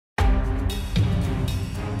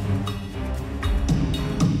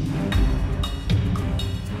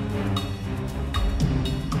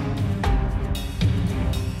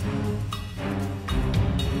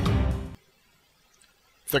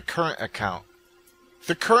The current account.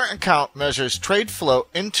 The current account measures trade flow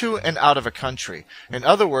into and out of a country, in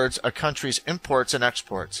other words, a country's imports and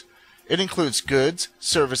exports. It includes goods,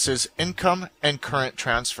 services, income, and current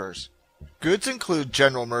transfers. Goods include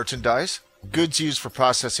general merchandise, goods used for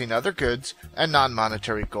processing other goods, and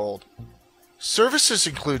non-monetary gold. Services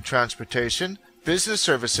include transportation, business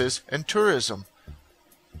services, and tourism.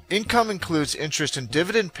 Income includes interest and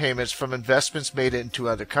dividend payments from investments made into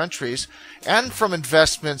other countries and from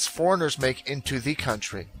investments foreigners make into the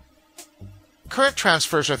country. Current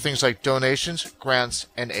transfers are things like donations, grants,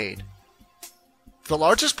 and aid. The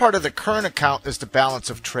largest part of the current account is the balance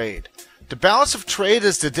of trade. The balance of trade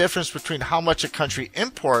is the difference between how much a country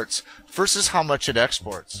imports versus how much it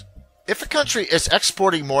exports. If a country is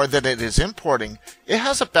exporting more than it is importing, it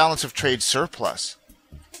has a balance of trade surplus.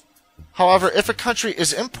 However, if a country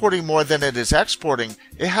is importing more than it is exporting,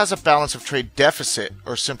 it has a balance of trade deficit,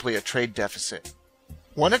 or simply a trade deficit.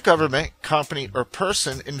 When a government, company, or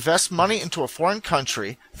person invests money into a foreign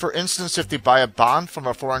country, for instance if they buy a bond from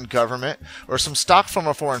a foreign government or some stock from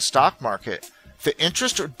a foreign stock market, the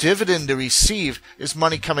interest or dividend they receive is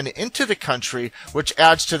money coming into the country, which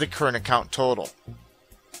adds to the current account total.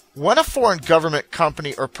 When a foreign government,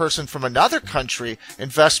 company, or person from another country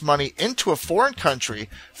invests money into a foreign country,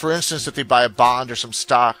 for instance if they buy a bond or some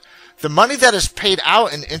stock, the money that is paid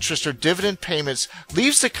out in interest or dividend payments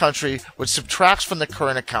leaves the country, which subtracts from the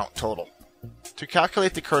current account total. To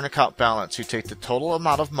calculate the current account balance, you take the total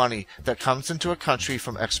amount of money that comes into a country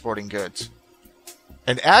from exporting goods,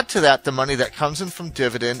 and add to that the money that comes in from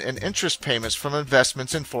dividend and interest payments from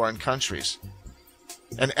investments in foreign countries.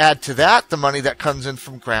 And add to that the money that comes in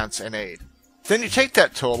from grants and aid. Then you take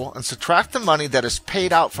that total and subtract the money that is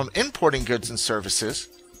paid out from importing goods and services.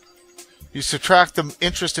 You subtract the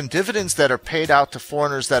interest and dividends that are paid out to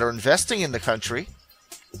foreigners that are investing in the country.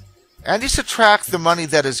 And you subtract the money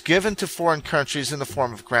that is given to foreign countries in the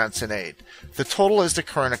form of grants and aid. The total is the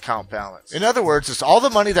current account balance. In other words, it's all the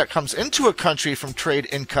money that comes into a country from trade,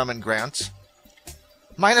 income, and grants,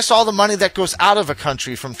 minus all the money that goes out of a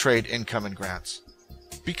country from trade, income, and grants.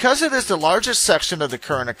 Because it is the largest section of the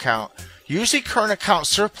current account, usually current account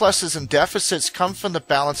surpluses and deficits come from the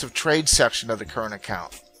balance of trade section of the current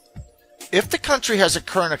account. If the country has a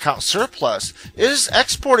current account surplus, it is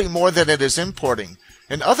exporting more than it is importing.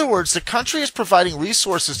 In other words, the country is providing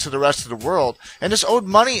resources to the rest of the world and is owed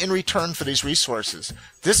money in return for these resources.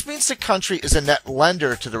 This means the country is a net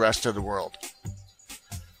lender to the rest of the world.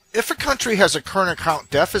 If a country has a current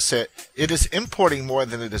account deficit, it is importing more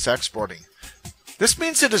than it is exporting. This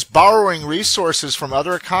means it is borrowing resources from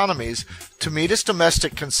other economies to meet its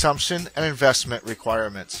domestic consumption and investment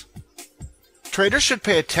requirements. Traders should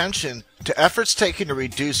pay attention to efforts taken to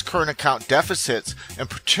reduce current account deficits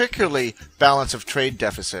and particularly balance of trade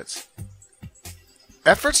deficits.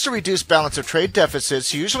 Efforts to reduce balance of trade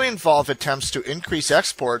deficits usually involve attempts to increase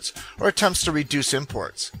exports or attempts to reduce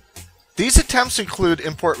imports. These attempts include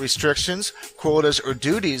import restrictions, quotas, or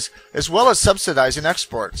duties, as well as subsidizing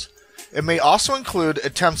exports. It may also include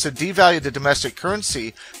attempts to devalue the domestic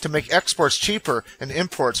currency to make exports cheaper and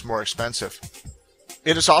imports more expensive.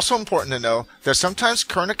 It is also important to know that sometimes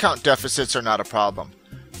current account deficits are not a problem.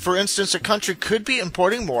 For instance, a country could be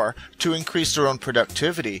importing more to increase their own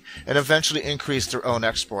productivity and eventually increase their own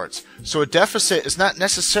exports, so a deficit is not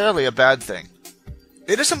necessarily a bad thing.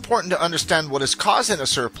 It is important to understand what is causing a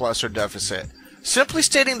surplus or deficit. Simply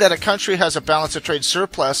stating that a country has a balance of trade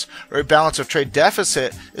surplus or a balance of trade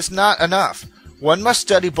deficit is not enough. One must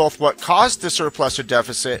study both what caused the surplus or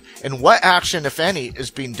deficit and what action, if any, is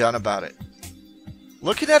being done about it.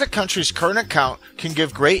 Looking at a country's current account can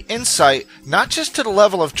give great insight not just to the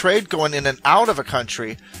level of trade going in and out of a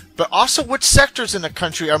country, but also which sectors in a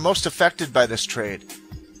country are most affected by this trade.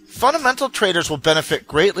 Fundamental traders will benefit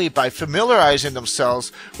greatly by familiarizing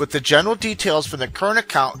themselves with the general details from the current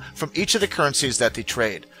account from each of the currencies that they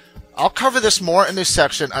trade. I'll cover this more in this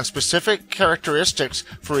section on specific characteristics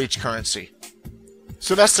for each currency.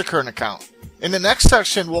 So that's the current account. In the next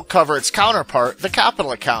section, we'll cover its counterpart, the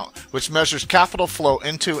capital account, which measures capital flow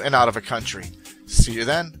into and out of a country. See you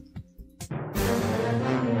then.